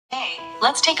Hey,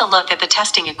 let's take a look at the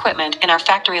testing equipment in our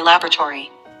factory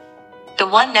laboratory. The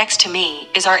one next to me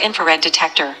is our infrared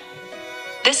detector.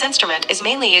 This instrument is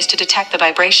mainly used to detect the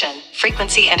vibration,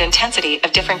 frequency and intensity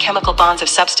of different chemical bonds of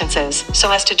substances,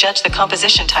 so as to judge the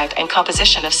composition type and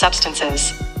composition of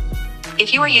substances.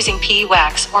 If you are using PE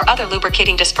wax or other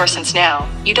lubricating dispersants now,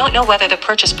 you don't know whether the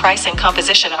purchase price and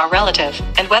composition are relative,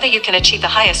 and whether you can achieve the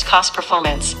highest cost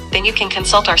performance, then you can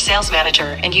consult our sales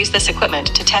manager and use this equipment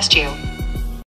to test you.